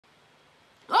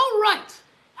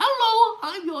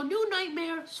a new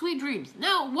nightmare, sweet dreams.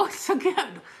 Now, once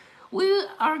again, we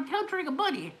are encountering a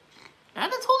bunny.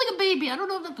 And it's holding a baby. I don't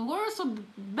know if that's worse or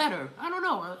better. I don't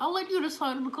know. I'll let you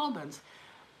decide in the comments.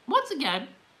 Once again,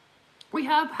 we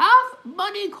have half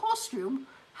bunny costume,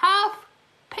 half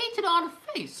painted on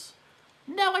face.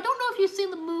 Now, I don't know if you've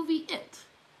seen the movie It,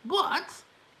 but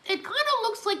it kind of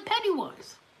looks like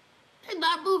Pennywise in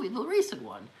that movie, the recent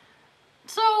one.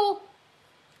 So,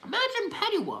 imagine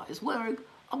Pennywise wearing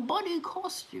a bunny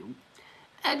costume,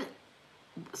 and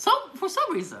for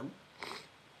some reason,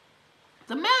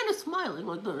 the man is smiling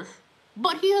like this,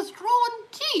 but he has drawn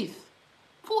teeth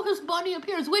for his bunny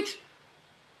appearance, which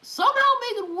somehow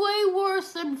make it way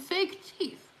worse than fake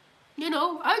teeth. You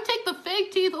know, I take the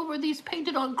fake teeth over these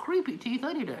painted on creepy teeth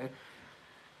any day.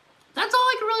 That's all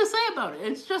I can really say about it.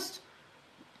 It's just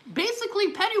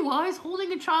basically Pennywise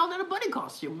holding a child in a bunny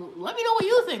costume. Let me know what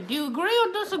you think. Do you agree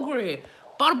or disagree?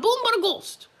 Bada boom, bada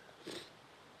ghost.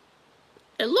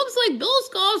 It looks like Bill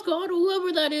Skarsgård,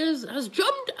 whoever that is, has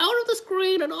jumped out of the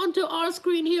screen and onto our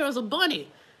screen here as a bunny.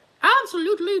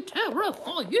 Absolutely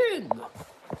terrifying.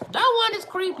 That one is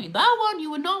creepy. That one you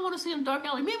would not want to see in a dark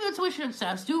alley. Maybe that's what we should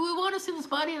ask. Do we want to see this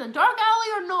bunny in a dark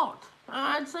alley or not?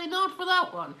 I'd say not for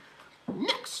that one.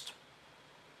 Next.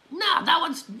 Nah,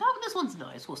 this one's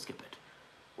nice. We'll skip it.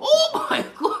 Oh my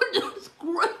goodness,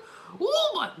 great.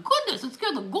 Oh my goodness, it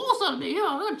scared the ghost out of me. Yeah,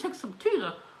 I'm gonna check some teeth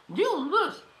to deal with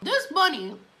this. This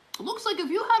bunny looks like if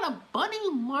you had a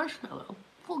bunny marshmallow,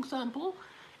 for example,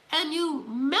 and you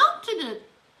melted it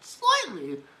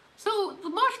slightly. So the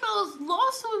marshmallow's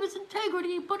lost some of its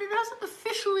integrity, but it hasn't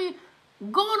officially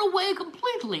gone away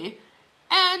completely.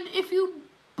 And if you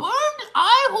burned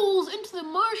eye holes into the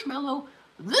marshmallow,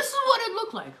 this is what it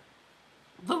looked like.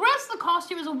 The rest of the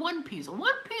costume is a one piece. A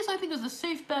one piece, I think, is a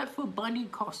safe bet for bunny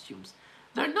costumes.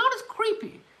 They're not as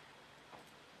creepy.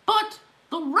 But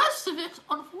the rest of it,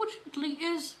 unfortunately,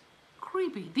 is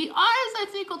creepy. The eyes, I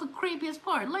think, are the creepiest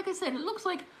part. Like I said, it looks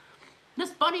like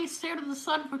this bunny stared at the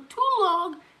sun for too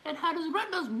long and had his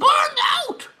retinas burned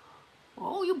out!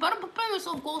 Oh, you better prepare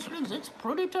yourself, Ghost Rings. It's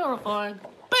pretty terrifying.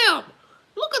 Bam!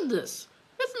 Look at this.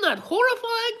 Isn't that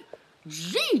horrifying?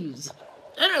 Jeez.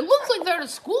 And it looks like they're at a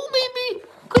school, maybe?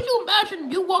 Could you imagine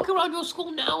you walking around your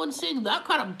school now and seeing that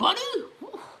kind of bunny?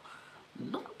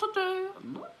 Not today.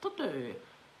 Not today.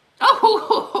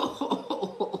 Oh!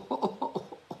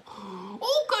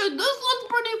 Okay, this looks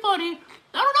pretty funny.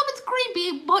 I don't know if it's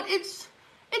creepy, but it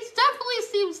definitely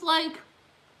seems like,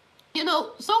 you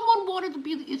know, someone wanted to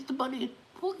be the Easter Bunny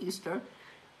for Easter,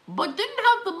 but didn't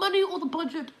have the money or the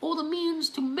budget or the means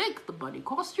to make the bunny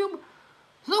costume.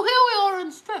 So here we are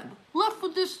instead, left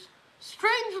with this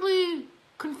strangely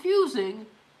confusing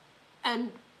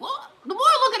and, well, the more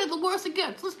I look at it, the worse it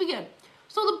gets. Let's begin.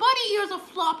 So the bunny ears are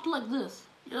flopped like this.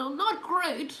 You know, not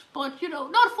great, but, you know,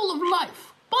 not full of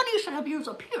life. Bunnies should have ears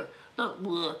up here. Not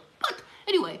bleh. But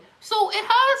anyway, so it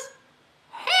has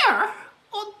hair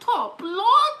on top, blonde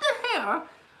hair,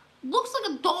 looks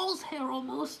like a doll's hair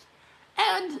almost,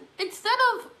 and instead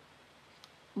of,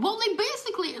 well,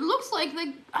 it looks like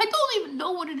I don't even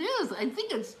know what it is. I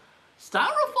think it's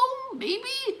styrofoam,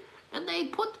 maybe, and they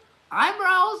put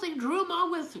eyebrows, they drew them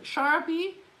on with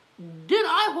Sharpie, did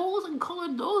eye holes and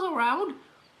colored those around,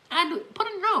 and put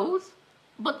a nose,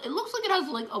 but it looks like it has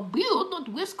like a beard, not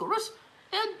whiskers,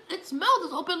 and its mouth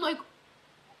is open like,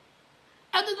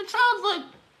 and then the child's like,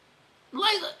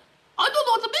 I don't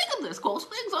know what to make of this, Ghost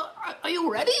Rings. Are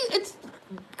you ready? It's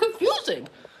confusing.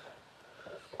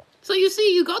 So you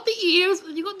see, you got the ears,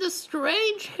 and you got this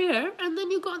strange hair, and then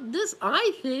you got this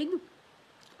eye thing, and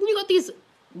you got these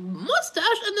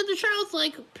mustache, and then the child's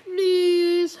like,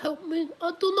 please help me.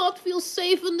 I do not feel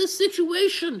safe in this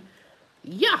situation.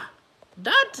 Yeah,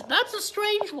 that's a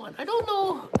strange one. I don't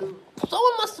know.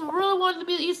 Someone must have really wanted to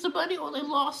be the Easter Bunny, or they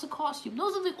lost the costume.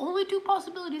 Those are the only two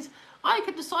possibilities I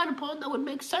could decide upon that would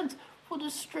make sense for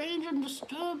this strange and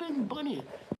disturbing bunny.